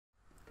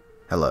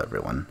Hello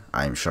everyone,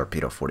 I'm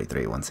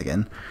Sharpedo43 once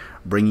again,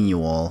 bringing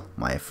you all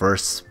my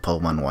first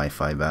Pokemon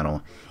Wi-Fi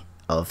battle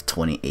of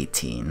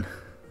 2018.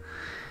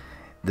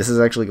 This is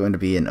actually going to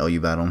be an OU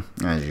battle,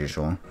 as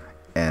usual,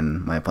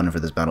 and my opponent for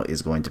this battle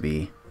is going to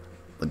be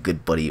a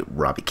good buddy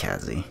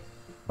robikaze,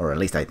 or at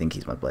least I think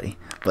he's my buddy.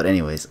 But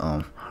anyways,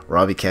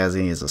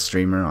 robikaze is a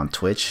streamer on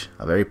Twitch,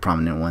 a very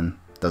prominent one,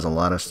 does a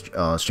lot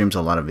of streams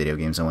a lot of video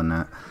games and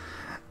whatnot,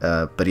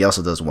 but he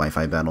also does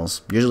Wi-Fi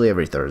battles, usually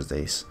every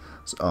Thursdays.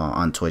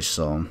 On Twitch,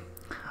 so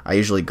I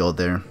usually go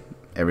there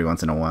every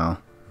once in a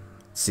while,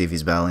 see if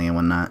he's battling and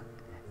whatnot,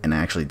 and I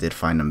actually did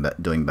find him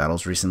doing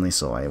battles recently,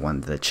 so I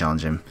wanted to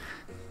challenge him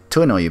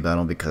to an OU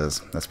battle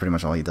because that's pretty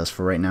much all he does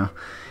for right now,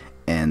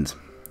 and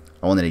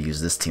I wanted to use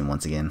this team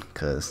once again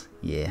because,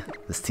 yeah,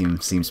 this team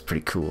seems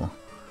pretty cool.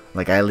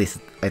 Like, I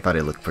thought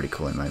it looked pretty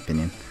cool in my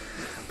opinion.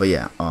 But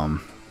yeah,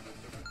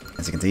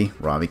 as you can see,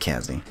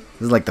 robikaze. This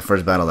is like the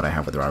first battle that I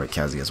have with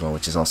robikaze as well,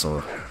 which is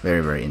also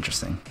very, very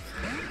interesting.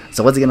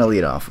 So what's he gonna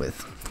lead off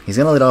with? He's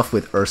gonna lead off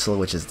with Ursula,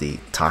 which is the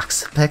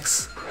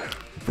Toxapex.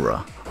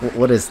 Bruh,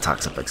 what is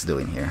Toxapex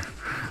doing here?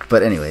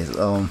 But anyways,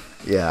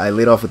 yeah, I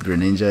lead off with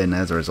Greninja, and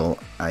as a result,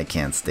 I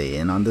can't stay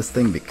in on this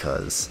thing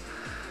because,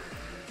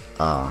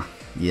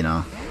 you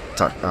know,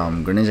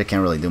 Greninja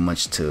can't really do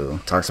much to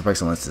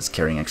Toxapex unless it's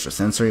carrying extra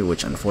sensory,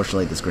 which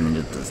unfortunately this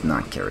Greninja does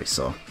not carry.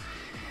 So,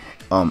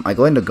 I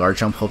go into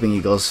Garchomp hoping he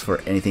goes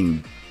for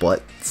anything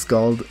but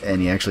Scald, and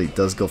he actually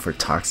does go for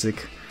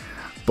Toxic.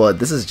 But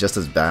this is just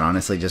as bad,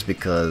 honestly, just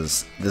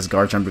because this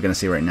Garchomp you're going to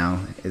see right now,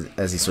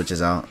 as he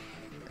switches out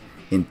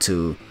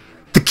into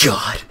the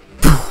God.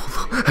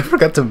 I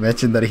forgot to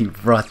mention that he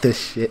brought this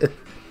shit.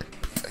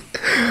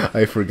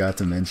 I forgot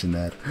to mention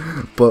that.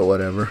 But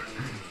whatever.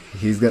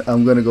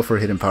 I'm going to go for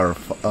Hidden Power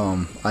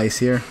Ice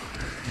here.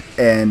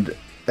 And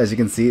as you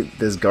can see,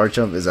 this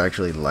Garchomp is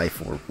actually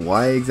Life Orb.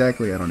 Why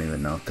exactly? I don't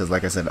even know. Because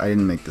like I said, I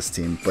didn't make this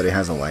team, but it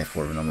has a Life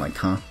Orb. And I'm like,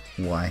 huh?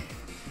 Why?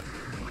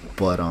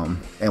 But,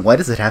 and why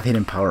does it have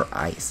Hidden Power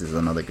Ice is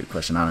another good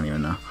question. I don't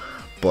even know.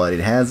 But it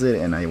has it,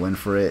 and I went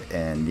for it,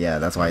 and yeah,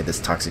 that's why this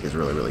Toxic is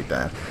really, really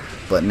bad.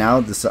 But now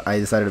I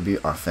decided to be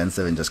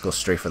offensive and just go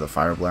straight for the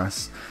Fire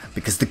Blast,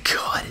 because the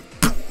God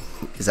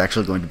is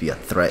actually going to be a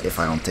threat if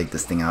I don't take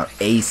this thing out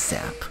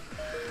ASAP.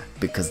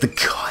 Because the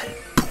God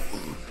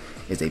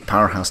is a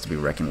powerhouse to be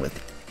reckoned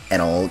with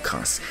at all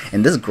costs.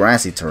 And this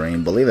grassy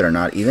terrain, believe it or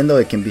not, even though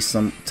it can be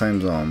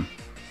sometimes, I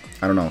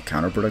don't know,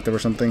 counterproductive or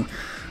something,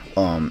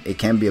 it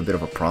can be a bit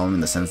of a problem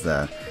in the sense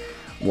that,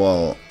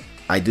 well,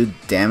 I do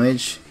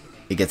damage,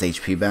 it gets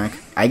HP back.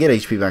 I get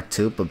HP back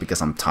too, but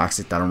because I'm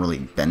toxic, I don't really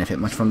benefit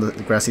much from the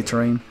grassy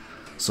terrain.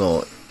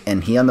 So,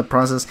 and he on the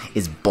process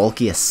is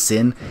bulky as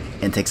sin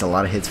and takes a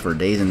lot of hits for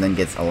days and then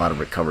gets a lot of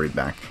recovery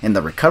back. And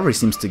the recovery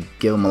seems to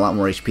give him a lot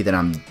more HP than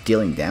I'm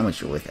dealing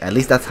damage with. At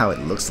least that's how it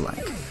looks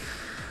like.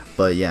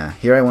 But yeah,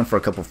 here I went for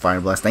a couple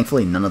Fire Blasts.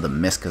 Thankfully none of them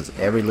missed because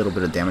every little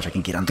bit of damage I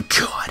can get on the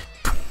God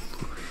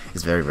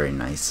is very, very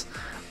nice.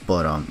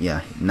 But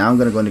yeah, now I'm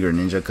gonna go into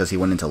Greninja because he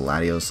went into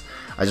Latios.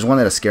 I just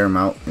wanted to scare him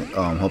out,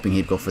 hoping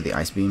he'd go for the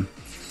Ice Beam.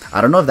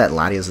 I don't know if that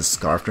Latios is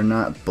scarfed or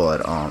not,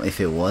 but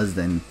if it was,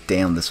 then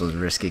damn, this was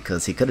risky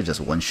because he could have just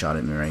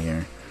one-shotted me right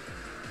here.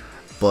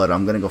 But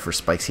I'm gonna go for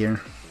Spikes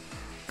here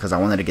because I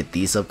wanted to get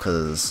these up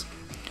because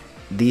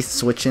these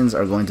switch-ins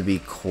are going to be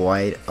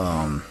quite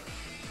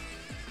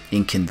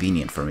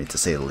inconvenient for me, to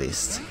say the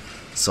least.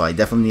 So I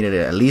definitely needed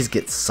to at least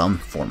get some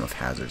form of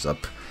hazards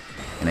up.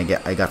 And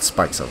I got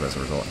Spikes up as a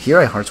result. Here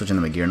I hard switch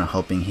into Magearna,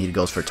 hoping he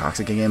goes for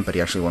Toxic again, but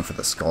he actually went for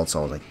the Scald, so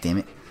I was like, damn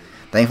it.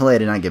 Thankfully I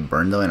did not get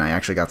burned though, and I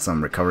actually got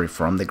some recovery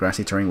from the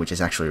grassy terrain, which is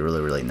actually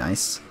really, really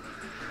nice.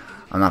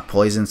 I'm not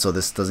poisoned, so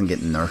this doesn't get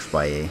nerfed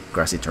by a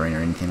grassy terrain or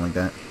anything like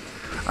that.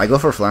 I go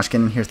for Flash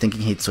Cannon here, thinking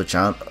he'd switch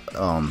out.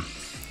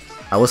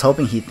 I was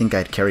hoping he'd think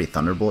I'd carry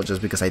Thunderbolt,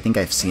 just because I think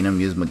I've seen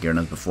him use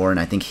Magearna's before, and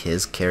I think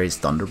his carries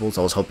Thunderbolt,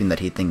 so I was hoping that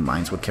he'd think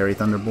mine would carry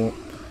Thunderbolt.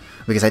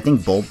 Because I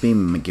think Bolt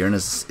Beam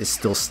Magearna's is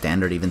still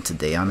standard even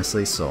today,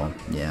 honestly, so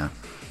yeah.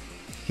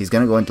 He's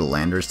gonna go into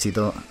Landorus T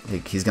though,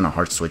 like, he's gonna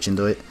hard switch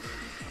into it.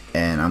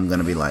 And I'm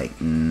gonna be like,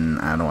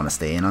 I don't wanna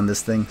stay in on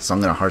this thing, so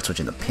I'm gonna hard switch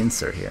into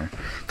Pinsir here.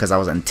 Because I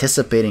was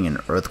anticipating an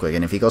Earthquake,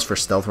 and if he goes for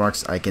Stealth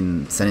Rocks, I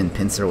can send in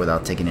Pinsir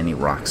without taking any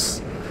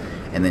rocks.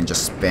 And then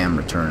just spam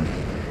return.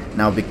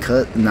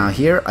 Now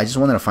here, I just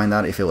wanted to find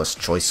out if it was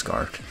Choice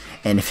Scarf.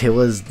 And if it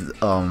was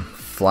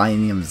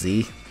Flyinium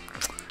Z,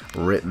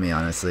 rip me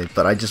honestly,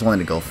 but I just wanted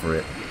to go for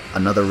it.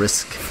 Another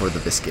risk for the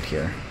biscuit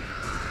here.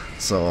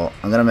 So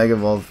I'm gonna Mega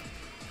Evolve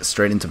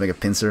straight into Mega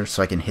Pinsir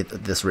so I can hit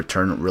this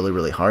return really,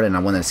 really hard, and I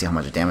wanted to see how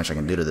much damage I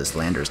can do to this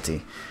Landorus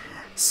T.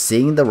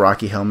 Seeing the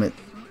Rocky Helmet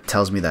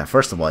tells me that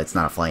first of all it's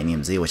not a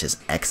Flyinium Z, which is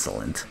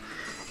excellent,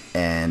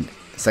 and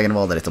second of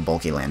all that it's a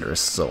bulky Landorus.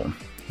 So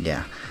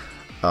yeah,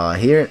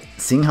 here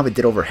seeing how it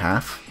did over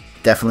half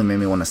definitely made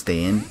me want to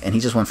stay in, and he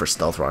just went for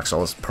Stealth Rock, so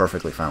I was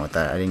perfectly fine with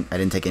that. I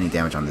didn't take any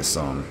damage on this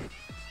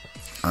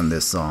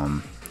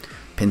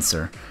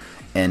Pinsir.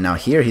 And now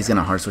here he's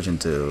gonna hard switch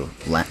into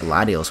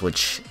Latios,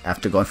 which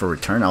after going for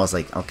return I was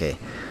like, okay,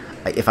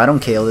 if I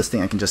don't KO this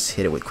thing, I can just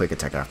hit it with quick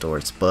attack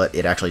afterwards, but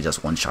it actually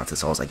just one-shots it,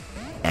 so I was like,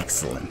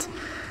 excellent.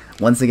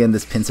 Once again,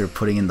 this Pinsir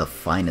putting in the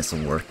finest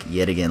work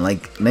yet again.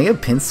 Like, Mega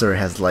Pinsir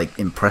has like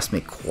impressed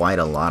me quite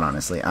a lot,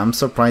 honestly. I'm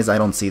surprised I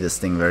don't see this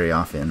thing very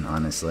often,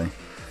 honestly.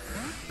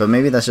 But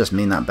maybe that's just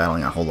me not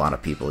battling a whole lot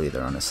of people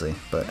either, honestly.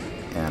 But,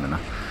 yeah, I don't know.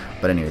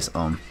 But anyways,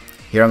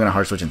 here I'm going to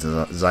hard switch into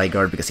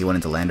Zygarde because he went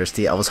into Landorus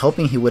T. I was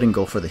hoping he wouldn't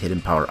go for the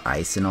Hidden Power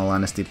Ice in all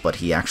honesty, but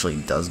he actually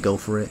does go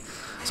for it.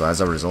 So as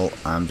a result,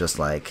 I'm just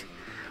like,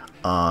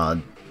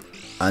 I'm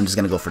just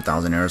going to go for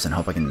 1,000 arrows and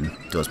hope I can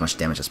do as much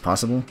damage as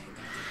possible.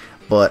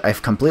 But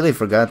I've completely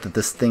forgot that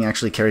this thing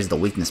actually carries the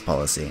weakness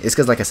policy. It's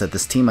because, like I said,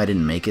 this team I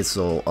didn't make it,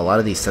 so a lot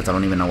of these sets I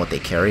don't even know what they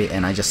carry,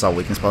 and I just saw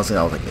weakness policy,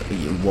 I was like,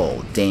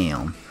 whoa,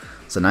 damn.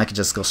 So now I could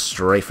just go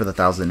straight for the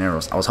 1,000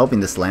 arrows. I was hoping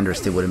this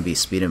Landorus T wouldn't be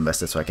speed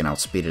invested so I can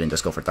outspeed it and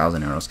just go for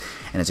 1,000 arrows.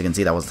 And as you can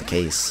see, that was the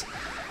case.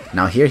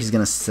 Now here he's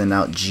going to send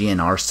out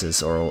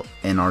GNRSs or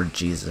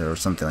NRGs or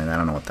something like that. I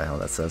don't know what the hell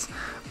that says.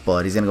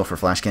 But he's going to go for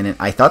Flash Cannon.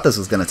 I thought this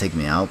was going to take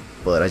me out,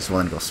 but I just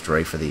wanted to go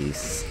straight for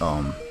these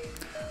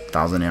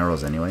 1,000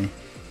 arrows anyway.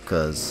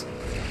 Because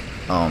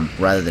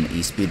rather than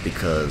E-Speed,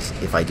 because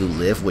if I do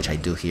live, which I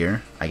do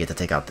here, I get to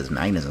take out this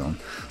Magnezone.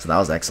 So that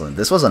was excellent.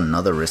 This was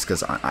another risk,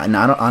 because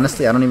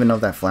honestly, I don't even know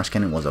if that Flash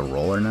Cannon was a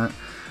roll or not,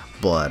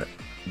 but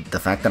the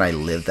fact that I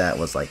lived that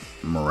was like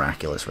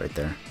miraculous right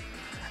there.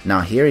 Now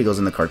here he goes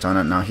into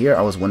Kartana. Now here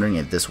I was wondering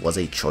if this was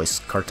a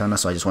choice Kartana,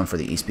 so I just went for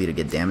the E-Speed to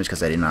get damage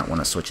because I did not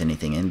want to switch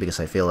anything in, because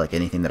I feel like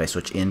anything that I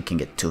switch in can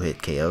get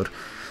 2-hit KO'd.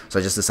 So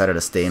I just decided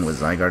to stay in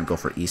with Zygarde, go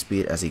for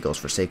E-Speed as he goes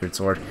for Sacred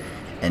Sword.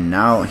 And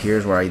now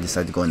here's where I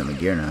decide to go into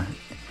Magearna.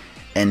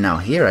 And now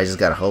here I just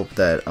gotta hope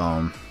that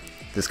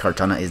this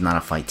Kartana is not a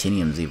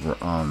Fightinium Z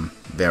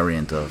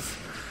variant of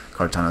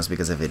Kartanas,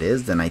 because if it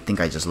is, then I think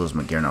I just lose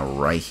Magearna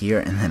right here,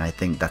 and then I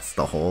think that's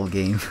the whole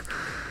game.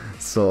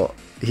 So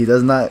he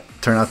does not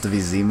turn out to be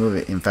Z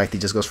move. In fact, he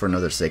just goes for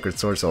another Sacred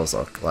Sword, so I was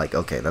like,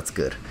 okay, that's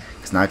good.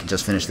 Because now I can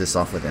just finish this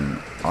off with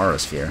an Aura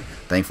Sphere.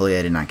 Thankfully,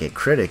 I did not get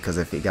critted, because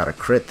if he got a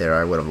crit there,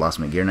 I would have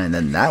lost Magearna, and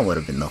then that would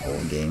have been the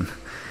whole game.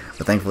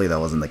 But thankfully, that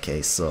wasn't the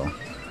case, so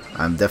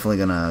I'm definitely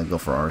going to go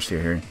for Aura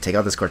Sphere here. Take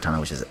out this Kartana,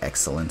 which is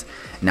excellent.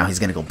 Now he's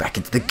going to go back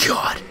into the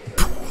God.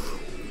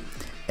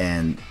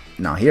 And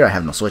now here I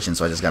have no switching,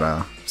 so I just got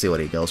to see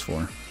what he goes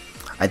for.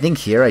 I think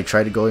here I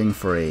tried going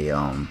for a,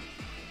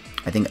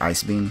 I think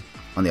Ice Beam,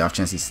 on the off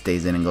chance he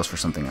stays in and goes for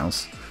something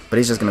else. But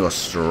he's just going to go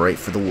straight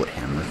for the Wood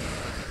Hammer.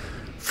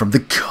 From the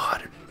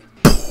God.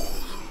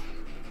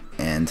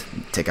 And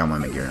take out my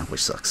Magearna,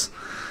 which sucks.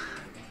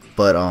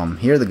 But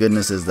here the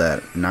goodness is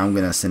that now I'm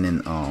going to send in,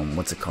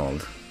 what's it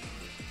called?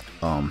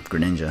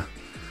 Greninja.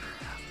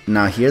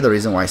 Now here the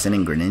reason why I sent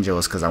in Greninja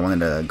was because I wanted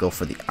to go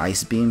for the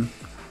Ice Beam.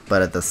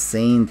 But at the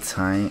same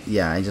time,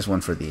 yeah, I just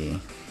went for the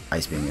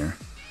Ice Beam here.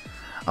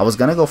 I was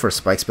going to go for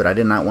Spikes, but I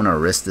did not want to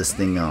risk this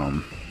thing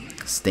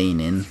staying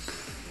in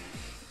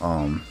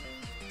and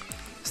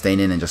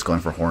just going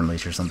for Horn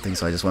Leech or something,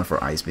 so I just went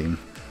for Ice Beam.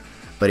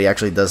 But he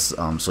actually does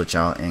switch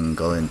out and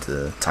go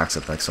into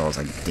Toxapex, so I was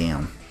like,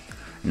 damn.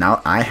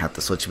 Now I have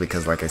to switch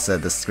because, like I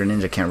said, this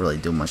Greninja can't really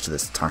do much to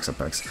this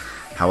Toxapex.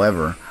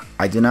 However,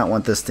 I do not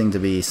want this thing to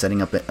be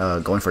setting up,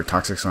 going for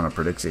Toxics on a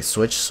predicted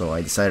switch, so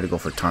I decided to go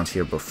for Taunt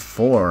here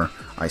before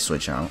I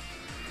switch out.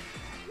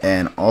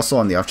 And also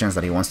on the off chance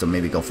that he wants to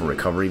maybe go for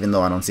Recover, even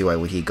though I don't see why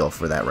would he go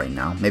for that right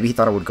now. Maybe he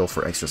thought I would go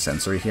for Extra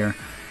Sensory here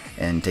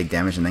and take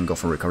damage and then go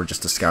for Recover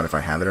just to scout if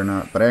I have it or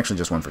not. But I actually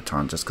just went for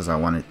Taunt just because I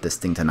wanted this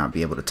thing to not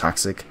be able to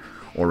Toxic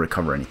or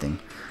Recover anything.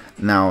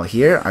 Now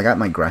here I got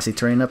my Grassy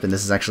Terrain up, and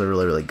this is actually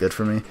really good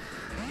for me.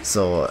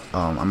 So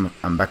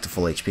I'm back to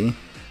full HP.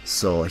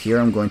 So here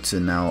I'm going to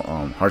now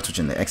hard switch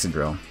into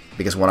Excadrill,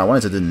 because what I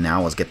wanted to do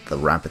now was get the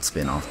Rapid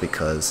Spin off,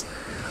 because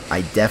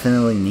I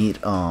definitely need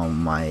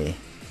my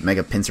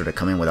Mega Pinsir to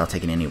come in without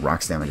taking any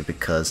rocks damage,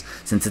 because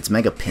since it's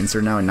Mega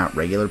Pinsir now and not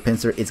regular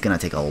Pinsir, it's gonna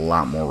take a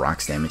lot more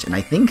rocks damage. And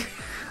I think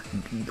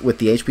with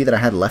the HP that I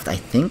had left, I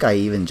think I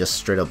even just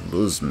straight up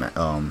lose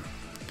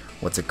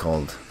what's it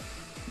called,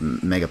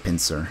 Mega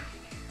Pinsir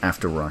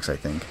after rocks, I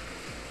think.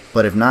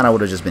 But if not, I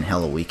would have just been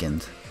hella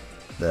weakened.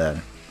 That,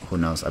 who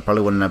knows, I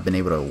probably wouldn't have been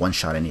able to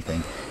one-shot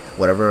anything.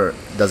 Whatever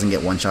doesn't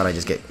get one-shot, I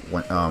just get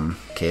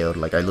KO'd.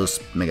 Like, I lose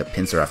Mega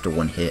Pinsir after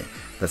one hit.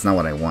 That's not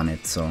what I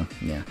wanted, so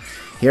yeah.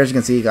 Here, as you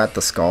can see, got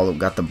the Scald,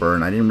 got the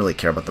Burn. I didn't really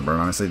care about the Burn,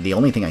 honestly. The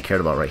only thing I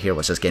cared about right here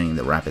was just getting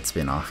the Rapid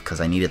Spin off, because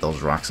I needed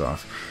those rocks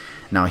off.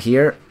 Now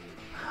here,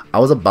 I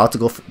was about to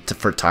go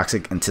for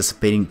Toxic,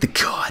 anticipating the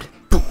God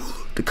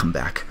to come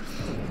back.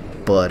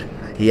 But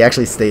he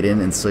actually stayed in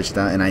and switched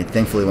out, and I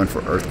thankfully went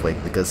for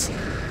Earthquake, because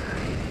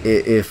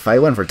if I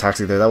went for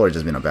Toxic there, that would have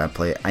just been a bad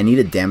play. I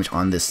needed damage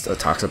on this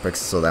Toxapex,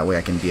 so that way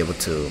I can be able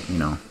to, you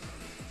know,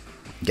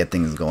 get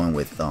things going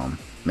with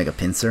Mega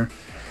Pinsir.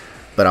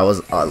 But I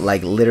was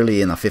like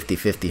literally in a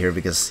 50-50 here,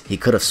 because he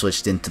could have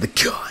switched into the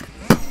God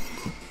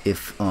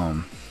if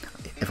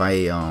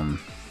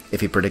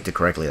he predicted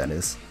correctly, that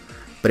is.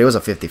 But it was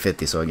a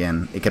 50-50, so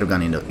again, it could have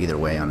gone into either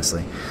way,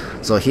 honestly.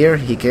 So here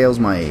he KOs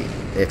my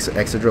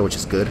Excadrill, which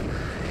is good.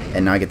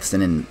 And now I get to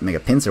send in Mega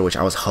Pinsir, which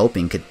I was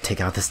hoping could take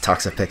out this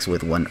Toxapex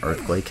with one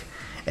Earthquake.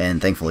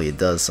 And thankfully it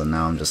does, so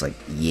now I'm just like,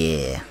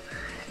 yeah.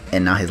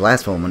 And now his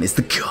last Pokemon is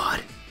the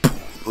God.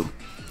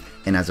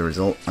 And as a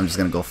result, I'm just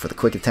going to go for the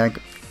Quick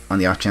Attack on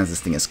the off chance this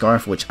thing is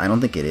Scarf, which I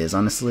don't think it is,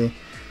 honestly.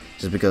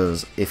 Just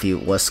because if he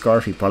was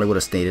Scarf, he probably would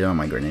have stayed on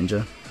my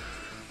Greninja.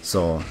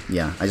 So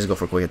yeah, I just go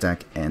for Quick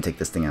Attack and take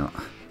this thing out.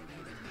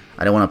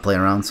 I don't want to play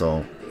around,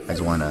 so I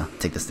just want to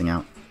take this thing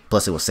out.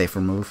 Plus it was safer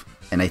move,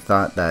 and I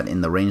thought that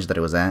in the range that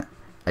it was at,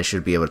 I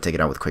should be able to take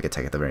it out with Quick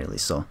Attack at the very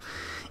least. So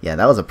yeah,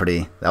 that was a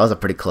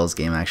pretty close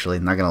game actually.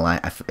 Not gonna lie,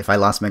 if I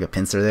lost Mega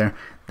Pinsir there,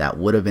 that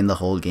would have been the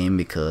whole game,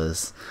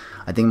 because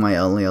I think my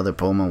only other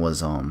Pokemon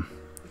was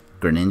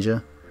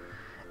Greninja.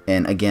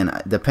 And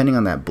again, depending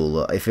on that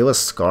Bula, if it was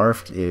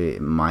Scarfed,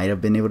 it might have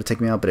been able to take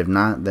me out, but if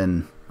not,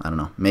 then I don't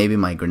know. Maybe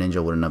my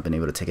Greninja wouldn't have been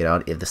able to take it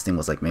out if this thing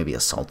was like maybe a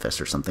Salt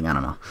Vest or something. I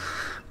don't know.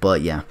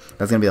 But yeah,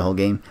 that's going to be the whole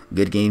game.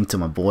 Good game to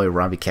my boy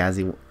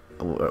robikaze.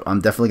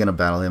 I'm definitely going to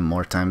battle him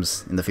more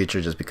times in the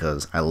future just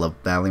because I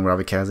love battling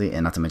robikaze,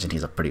 and not to mention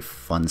he's a pretty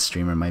fun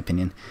streamer in my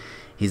opinion.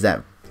 He's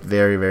that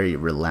very, very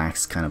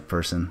relaxed kind of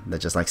person that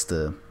just likes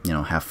to, you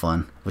know, have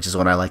fun, which is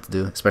what I like to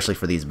do, especially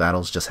for these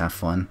battles. Just have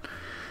fun,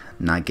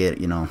 not get,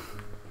 you know,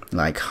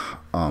 like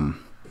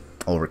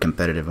over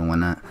competitive and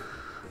whatnot.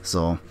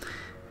 So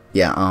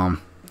yeah,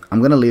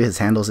 I'm gonna leave his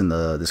handles in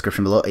the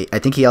description below. I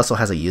think he also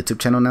has a YouTube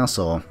channel now,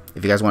 so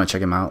if you guys want to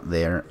check him out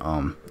there,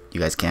 you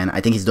guys can.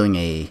 I think he's doing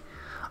a,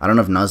 I don't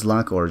know if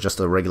Nuzlocke or just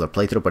a regular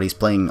playthrough, but he's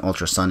playing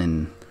Ultra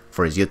Sun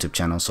for his YouTube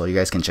channel, so you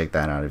guys can check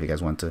that out if you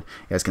guys want to. You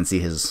guys can see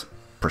his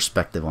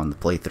perspective on the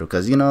playthrough,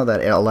 because you know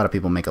that a lot of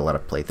people make a lot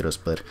of playthroughs,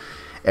 but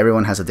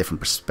everyone has a different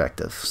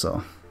perspective.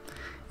 So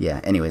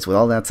yeah, anyways, with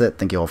all that said,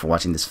 thank you all for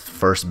watching this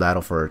first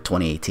battle for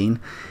 2018,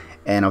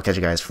 and I'll catch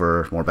you guys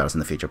for more battles in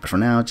the future. But for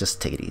now,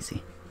 just take it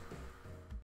easy.